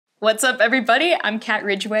What's up, everybody? I'm Cat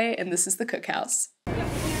Ridgeway, and this is the Cookhouse.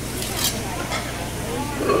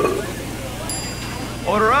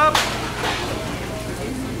 Order up!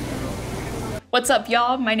 What's up,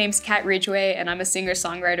 y'all? My name's Cat Ridgeway, and I'm a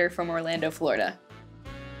singer-songwriter from Orlando, Florida.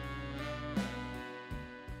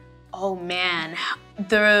 Oh man,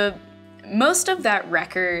 most of that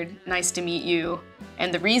record, Nice to Meet You,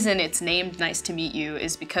 and the reason it's named Nice to Meet You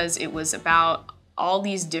is because it was about all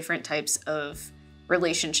these different types of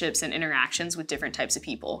relationships and interactions with different types of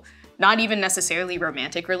people. Not even necessarily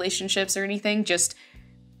romantic relationships or anything, just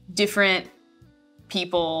different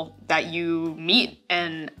people that you meet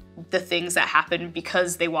and the things that happen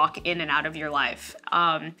because they walk in and out of your life.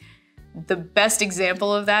 The best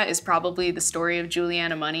example of that is probably the story of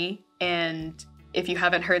Juliana Money. And if you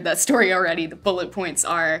haven't heard that story already, the bullet points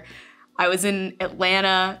are, I was in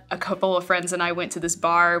Atlanta, a couple of friends and I went to this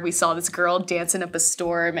bar, we saw this girl dancing up a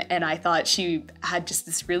storm, and I thought she had just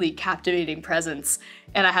this really captivating presence.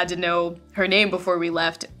 And I had to know her name before we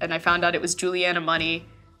left, and I found out it was Juliana Money.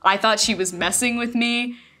 I thought she was messing with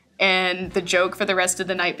me, and the joke for the rest of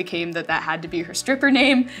the night became that that had to be her stripper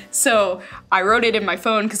name. So I wrote it in my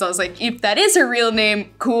phone because I was like, if that is her real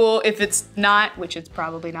name, cool. If it's not, which it's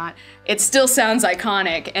probably not, it still sounds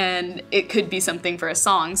iconic and it could be something for a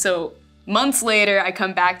song. So months later, I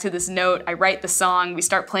come back to this note, I write the song, we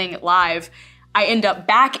start playing it live. I end up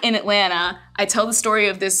back in Atlanta. I tell the story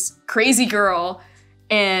of this crazy girl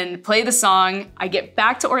and play the song. I get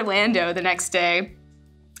back to Orlando the next day,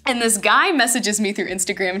 and this guy messages me through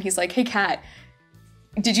Instagram and he's like, hey Kat,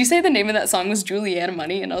 did you say the name of that song was Juliana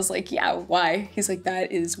Money? And I was like, yeah, why? He's like,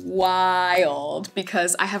 that is wild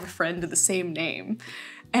because I have a friend with the same name.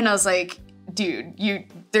 And I was like, dude,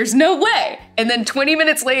 there's no way. And then 20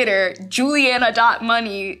 minutes later,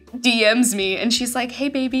 Juliana.money DMs me and she's like, hey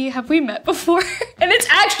baby, have we met before? And it's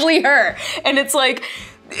actually her. And it's like,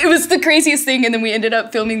 it was the craziest thing. And then we ended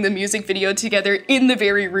up filming the music video together in the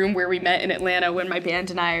very room where we met in Atlanta when my band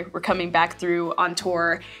and I were coming back through on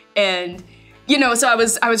tour. And you know, so I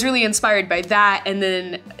was really inspired by that. And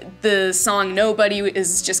then the song Nobody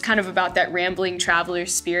is just kind of about that rambling traveler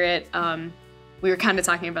spirit. We were kind of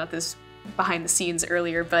talking about this behind the scenes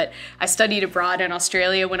earlier, but I studied abroad in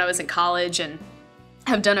Australia when I was in college and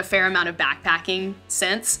have done a fair amount of backpacking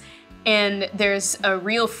since. And there's a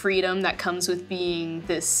real freedom that comes with being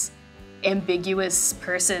this ambiguous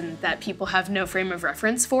person that people have no frame of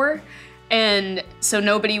reference for. And so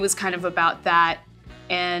Nobody was kind of about that.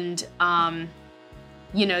 And,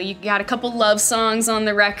 you know, you got a couple love songs on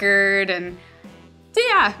the record, and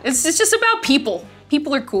yeah, it's just about people.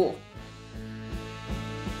 People are cool.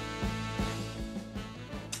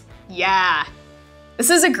 Yeah, this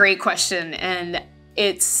is a great question, and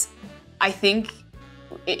I think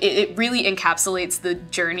it really encapsulates the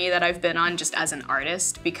journey that I've been on just as an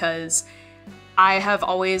artist, because I have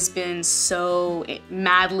always been so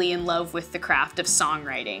madly in love with the craft of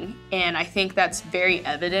songwriting, and I think that's very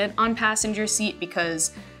evident on Passenger Seat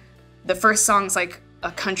because the first song's like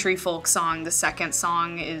a country folk song, the second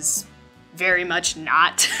song is very much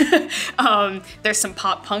not. There's some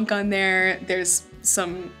pop punk on there, there's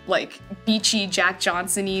some like beachy Jack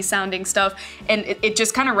Johnson-y sounding stuff, and it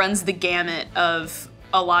just kind of runs the gamut of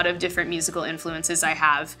a lot of different musical influences I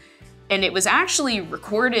have. And it was actually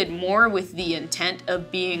recorded more with the intent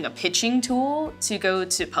of being a pitching tool to go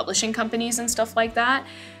to publishing companies and stuff like that.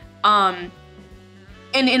 And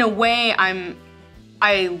in a way,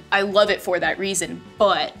 I love it for that reason,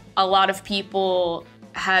 but a lot of people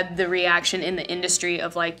had the reaction in the industry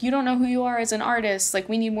of like, you don't know who you are as an artist, like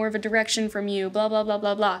we need more of a direction from you, blah, blah, blah,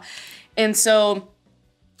 blah, blah. And so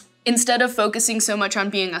instead of focusing so much on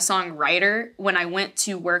being a songwriter, when I went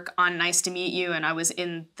to work on Nice to Meet You and I was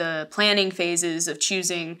in the planning phases of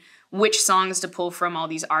choosing which songs to pull from all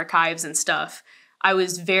these archives and stuff, I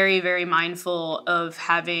was very, very mindful of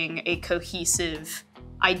having a cohesive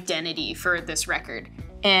identity for this record.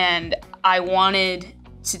 And I wanted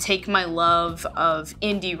to take my love of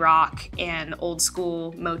indie rock and old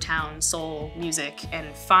school Motown soul music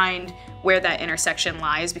and find where that intersection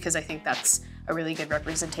lies, because I think that's a really good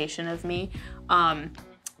representation of me.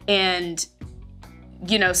 And,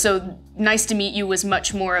 you know, so Nice to Meet You was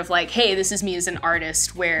much more of like, hey, this is me as an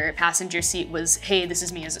artist, where Passenger Seat was, hey, this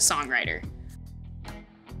is me as a songwriter.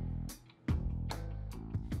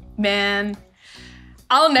 Man,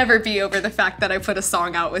 I'll never be over the fact that I put a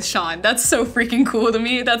song out with Shawn. That's so freaking cool to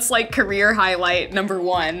me. That's like career highlight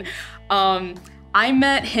 #1. I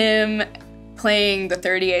met him playing the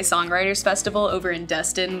 30A Songwriters Festival over in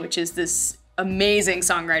Destin, which is this amazing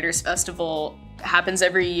songwriters festival, happens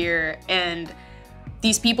every year. And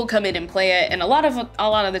these people come in and play it, and a lot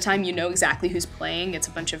of the time you know exactly who's playing. It's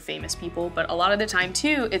a bunch of famous people, but a lot of the time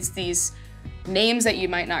too, it's these names that you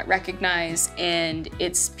might not recognize, and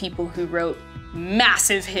it's people who wrote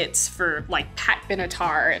massive hits for like Pat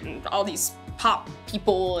Benatar and all these pop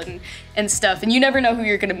people and stuff, and you never know who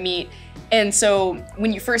you're gonna meet. And so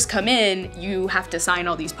when you first come in, you have to sign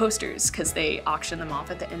all these posters because they auction them off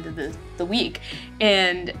at the end of the week.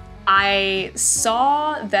 And I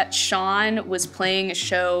saw that Shawn was playing a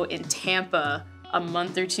show in Tampa a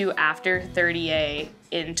month or two after 30A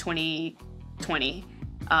in 2020.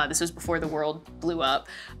 This was before the world blew up.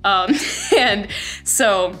 And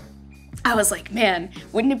so I was like, man,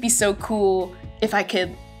 wouldn't it be so cool if I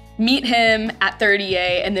could meet him at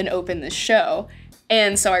 30A and then open this show?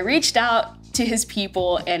 And so I reached out to his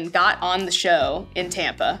people and got on the show in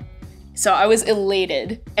Tampa. So I was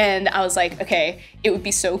elated, and I was like, okay, it would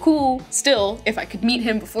be so cool still if I could meet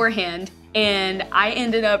him beforehand. And I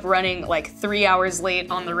ended up running like 3 hours late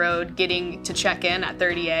on the road getting to check in at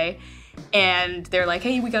 30A. And they're like,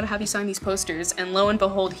 hey, we gotta have you sign these posters. And lo and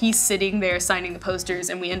behold, he's sitting there signing the posters,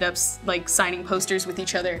 and we end up like signing posters with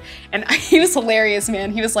each other. And he was hilarious,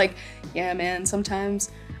 man. He was like, yeah, man,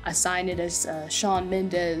 sometimes I sign it as Shawn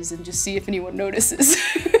Mendes and just see if anyone notices.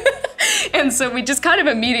 And so we just kind of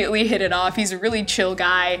immediately hit it off. He's a really chill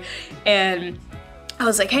guy. And I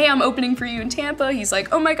was like, hey, I'm opening for you in Tampa. He's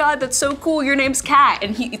like, oh my God, that's so cool. Your name's Cat.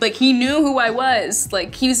 And he knew who I was.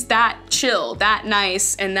 Like, he's that chill, that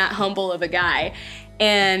nice, and that humble of a guy.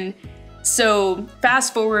 And so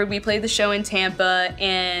fast forward, we played the show in Tampa,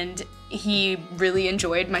 and he really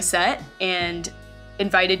enjoyed my set and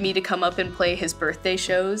invited me to come up and play his birthday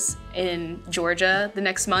shows in Georgia the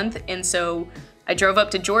next month. And so I drove up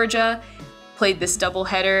to Georgia, played this double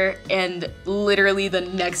header, and literally the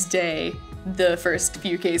next day, the first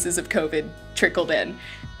few cases of COVID trickled in.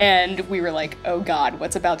 And we were like, oh God,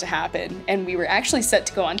 what's about to happen? And we were actually set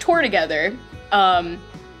to go on tour together. And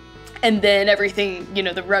then everything, you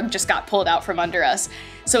know, the rug just got pulled out from under us.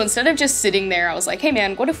 So instead of just sitting there, I was like, hey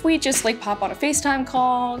man, what if we just like pop on a FaceTime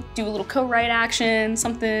call, do a little co-write action,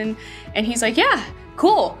 something? And he's like, yeah,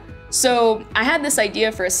 cool. So I had this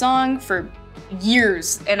idea for a song for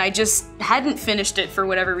years, and I just hadn't finished it for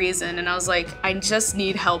whatever reason. And I was like, I just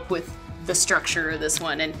need help with the structure of this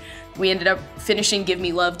one. And we ended up finishing Give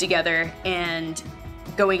Me Love together and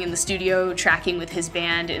going in the studio, tracking with his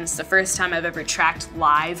band. And it's the first time I've ever tracked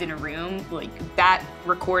live in a room. Like, that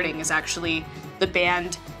recording is actually the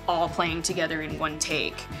band all playing together in one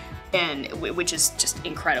take, and which is just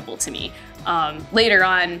incredible to me. Later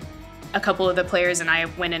on, a couple of the players and I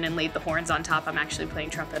went in and laid the horns on top. I'm actually playing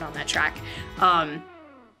trumpet on that track.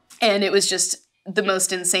 And it was just the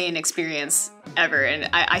most insane experience ever. And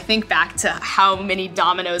I think back to how many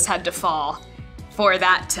dominoes had to fall for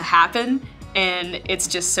that to happen. And it's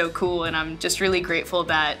just so cool. And I'm just really grateful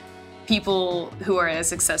that people who are as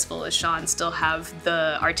successful as Shawn still have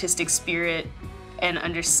the artistic spirit and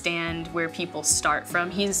understand where people start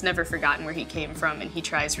from. He's never forgotten where he came from, and he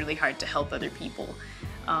tries really hard to help other people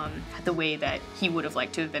the way that he would have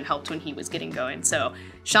liked to have been helped when he was getting going. So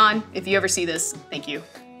Shawn, if you ever see this, thank you.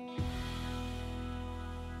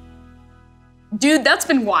 Dude, that's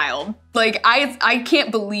been wild. Like, I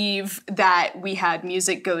can't believe that we had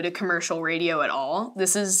music go to commercial radio at all.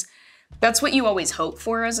 That's what you always hope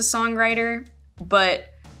for as a songwriter,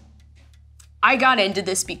 but I got into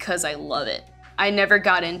this because I love it. I never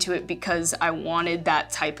got into it because I wanted that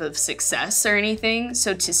type of success or anything.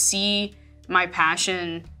 So to see my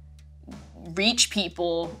passion reach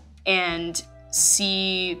people and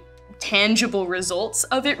see tangible results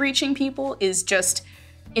of it reaching people is just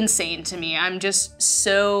insane to me. I'm just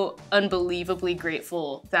so unbelievably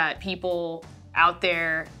grateful that people out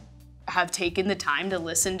there have taken the time to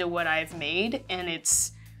listen to what I've made, and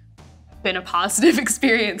it's been a positive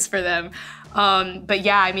experience for them. But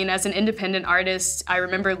yeah, I mean, as an independent artist, I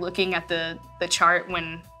remember looking at the chart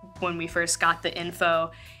when we first got the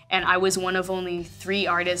info, and I was one of only 3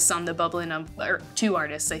 artists on the Bubblin' Up, or 2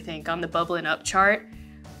 artists, I think, on the Bubblin' Up chart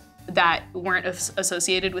that weren't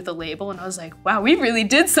associated with a label. And I was like, wow, we really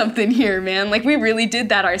did something here, man. Like, we really did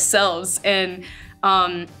that ourselves. And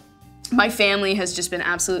my family has just been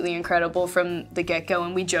absolutely incredible from the get-go,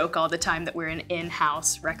 and we joke all the time that we're an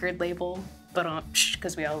in-house record label, but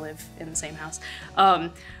because we all live in the same house.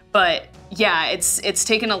 But yeah, it's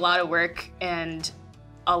taken a lot of work and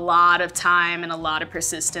a lot of time and a lot of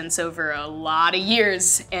persistence over a lot of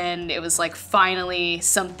years, and it was like finally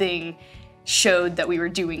something showed that we were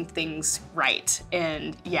doing things right.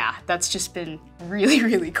 And yeah, that's just been really,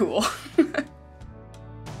 really cool.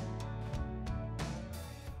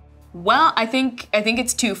 Well, I think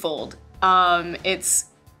it's twofold.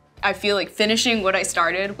 I feel like finishing what I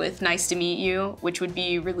started with Nice to Meet You, which would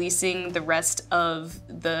be releasing the rest of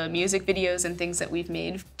the music videos and things that we've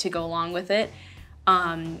made to go along with it.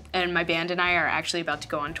 And my band and I are actually about to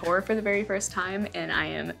go on tour for the very first time, and I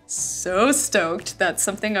am so stoked. That's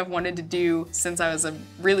something I've wanted to do since I was a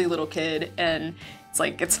really little kid, and it's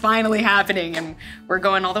like, it's finally happening, and we're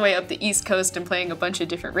going all the way up the East Coast and playing a bunch of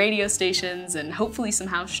different radio stations and hopefully some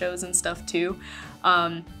house shows and stuff too.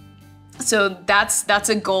 So that's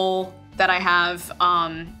a goal that I have,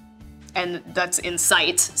 and that's in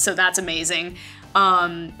sight, so that's amazing.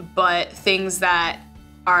 But things that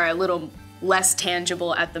are a little less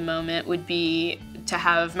tangible at the moment would be to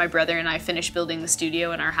have my brother and I finish building the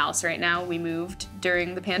studio in our house right now. We moved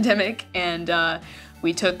during the pandemic, and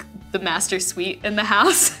we took the master suite in the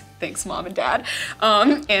house. Thanks, Mom and Dad.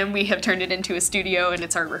 And we have turned it into a studio, and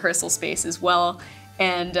it's our rehearsal space as well.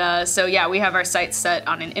 And so yeah, we have our sights set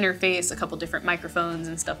on an interface, a couple different microphones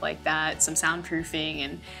and stuff like that, some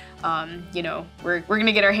soundproofing, and you know, we're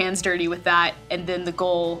gonna get our hands dirty with that. And then the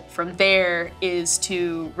goal from there is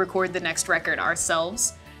to record the next record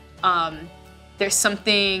ourselves. There's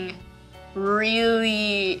something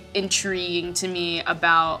really intriguing to me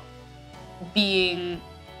about being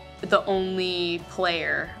the only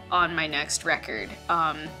player on my next record,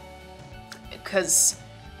 because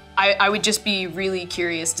I would just be really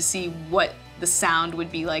curious to see what the sound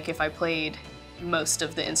would be like if I played most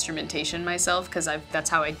of the instrumentation myself, because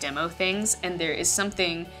that's how I demo things. And there is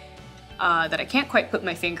something that I can't quite put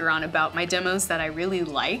my finger on about my demos that I really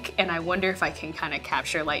like, and I wonder if I can kind of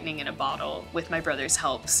capture lightning in a bottle with my brother's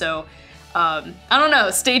help. So I don't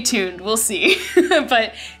know, stay tuned, we'll see.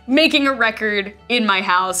 But making a record in my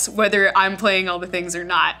house, whether I'm playing all the things or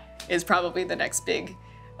not, is probably the next big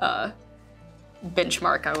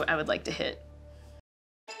benchmark I would like to hit.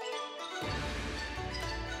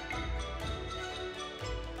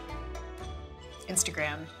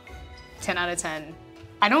 Instagram, 10 out of 10.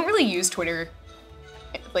 I don't really use Twitter,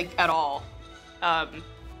 like, at all.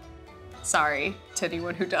 Sorry to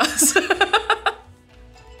anyone who does.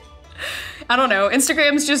 I don't know,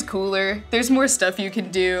 Instagram's just cooler. There's more stuff you can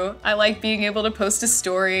do. I like being able to post a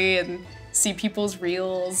story and see people's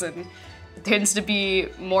reels, and it tends to be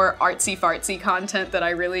more artsy-fartsy content that I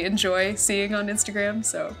really enjoy seeing on Instagram,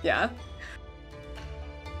 so yeah.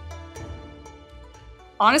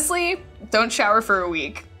 Honestly, don't shower for a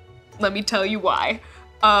week. Let me tell you why.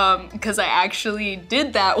 Because I actually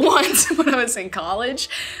did that once when I was in college.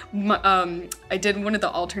 I did one of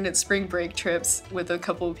the alternate spring break trips with a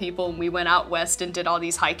couple of people, and we went out west and did all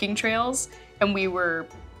these hiking trails, and we were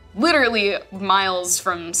literally miles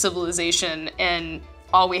from civilization, and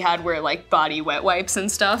all we had were like body wet wipes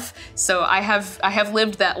and stuff. So I have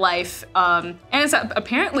lived that life, and it's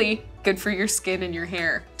apparently good for your skin and your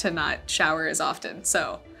hair to not shower as often.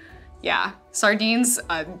 So yeah, sardines,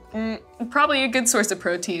 probably a good source of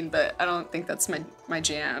protein, but I don't think that's my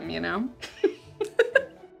jam, you know?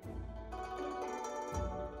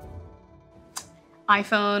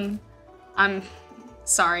 iPhone, I'm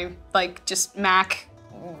sorry, like, just Mac.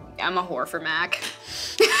 I'm a whore for Mac.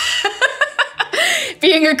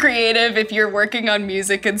 Being a creative, if you're working on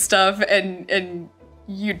music and stuff and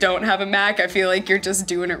you don't have a Mac, I feel like you're just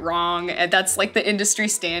doing it wrong. And that's like the industry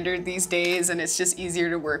standard these days, and it's just easier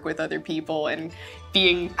to work with other people, and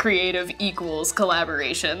being creative equals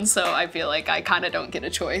collaboration. So I feel like I kind of don't get a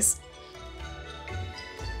choice.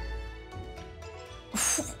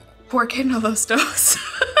 ¿Por qué no los dos?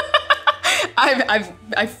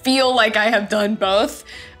 I feel like I have done both.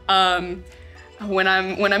 When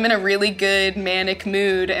I'm in a really good manic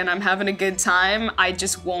mood and I'm having a good time, I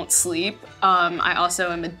just won't sleep. I also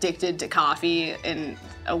am addicted to coffee in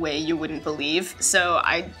a way you wouldn't believe.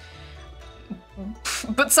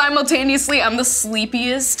 But simultaneously, I'm the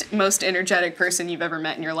sleepiest, most energetic person you've ever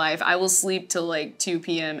met in your life. I will sleep till like 2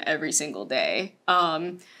 p.m. every single day.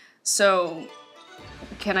 So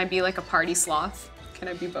can I be like a party sloth? Can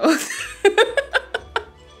I be both?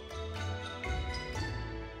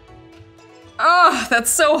 Oh,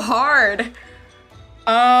 that's so hard.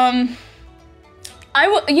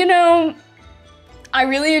 You know, I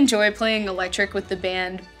really enjoy playing electric with the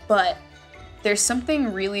band, but there's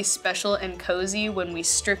something really special and cozy when we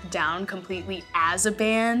strip down completely as a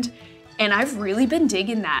band, and I've really been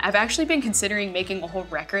digging that. I've actually been considering making a whole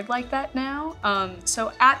record like that now.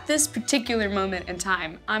 So at this particular moment in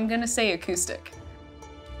time, I'm gonna say acoustic.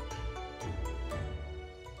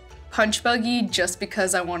 Punch buggy just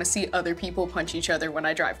because I want to see other people punch each other when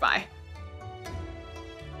I drive by.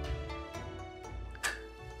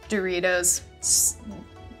 Doritos,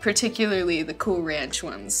 particularly the Cool Ranch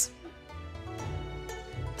ones.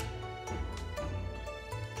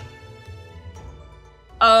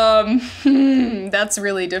 That's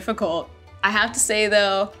really difficult. I have to say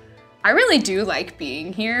though, I really do like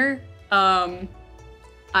being here. I'm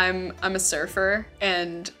a surfer,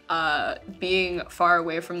 and being far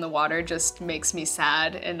away from the water just makes me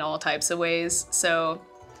sad in all types of ways. So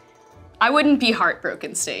I wouldn't be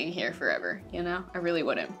heartbroken staying here forever, you know? I really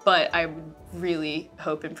wouldn't. But I really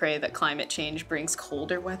hope and pray that climate change brings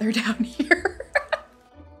colder weather down here.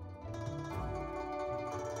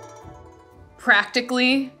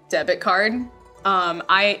 Practically debit card.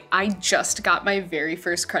 I just got my very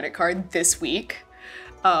first credit card this week.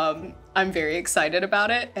 I'm very excited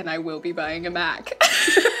about it, and I will be buying a Mac.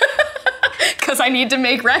 Because I need to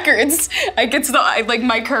make records. Like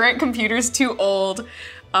my current computer's too old.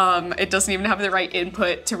 It doesn't even have the right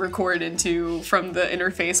input to record into from the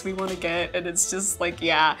interface we want to get, and it's just like,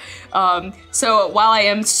 yeah. So while I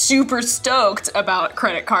am super stoked about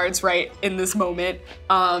credit cards right in this moment,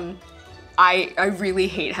 I really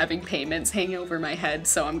hate having payments hanging over my head,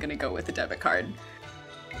 so I'm gonna go with a debit card.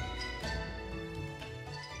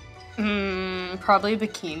 Probably a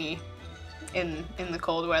bikini in the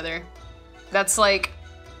cold weather. That's like,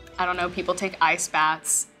 I don't know, people take ice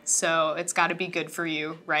baths, so it's gotta be good for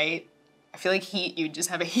you, right? I feel like heat, you just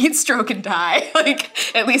have a heat stroke and die.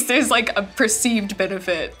 Like, at least there's like a perceived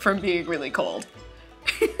benefit from being really cold.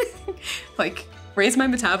 Like, raise my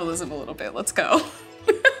metabolism a little bit, let's go.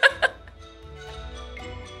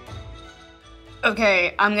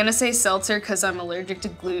 Okay, I'm gonna say seltzer because I'm allergic to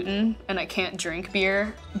gluten and I can't drink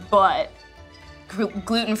beer, but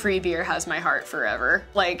gluten-free beer has my heart forever.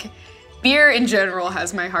 Like, beer in general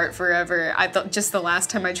has my heart forever. I thought just the last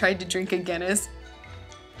time I tried to drink a Guinness,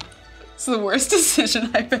 it's the worst decision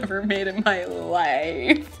I've ever made in my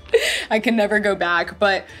life. I can never go back,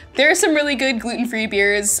 but there are some really good gluten-free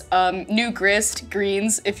beers. New Grist,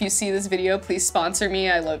 Greens, if you see this video, please sponsor me.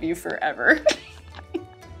 I love you forever.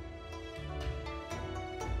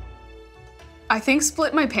 I think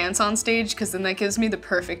split my pants on stage because then that gives me the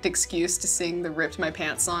perfect excuse to sing the Ripped My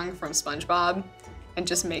Pants song from SpongeBob and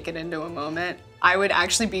just make it into a moment. I would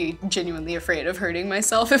actually be genuinely afraid of hurting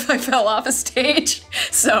myself if I fell off a stage.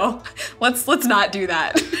 So let's not do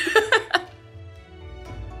that.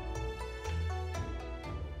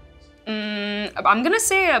 I'm gonna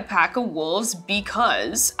say a pack of wolves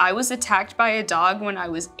because I was attacked by a dog when I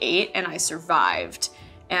was 8 and I survived,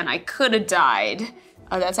 and I could have died.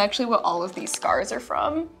 That's actually what all of these scars are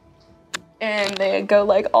from. And they go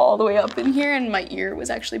like all the way up in here, and my ear was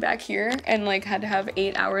actually back here, and like had to have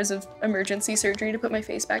 8 hours of emergency surgery to put my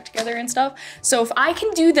face back together and stuff. So if I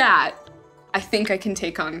can do that, I think I can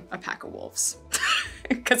take on a pack of wolves.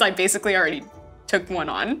 Because I basically already took one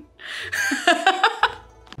on.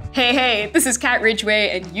 Hey, this is Cat Ridgeway,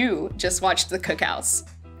 and you just watched the Cookhouse.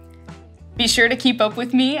 Be sure to keep up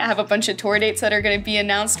with me. I have a bunch of tour dates that are going to be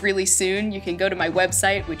announced really soon. You can go to my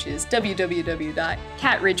website, which is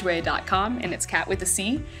www.catridgeway.com, and it's cat with a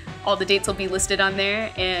C. All the dates will be listed on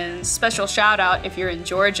there, and special shout out if you're in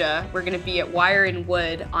Georgia. We're going to be at Wire and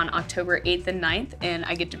Wood on October 8th and 9th, and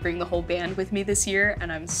I get to bring the whole band with me this year,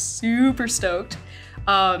 and I'm super stoked.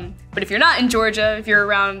 But if you're not in Georgia, if you're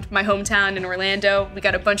around my hometown in Orlando, we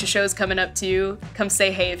got a bunch of shows coming up too. Come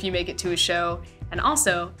say hey if you make it to a show. And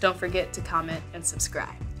also, don't forget to comment and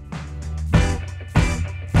subscribe.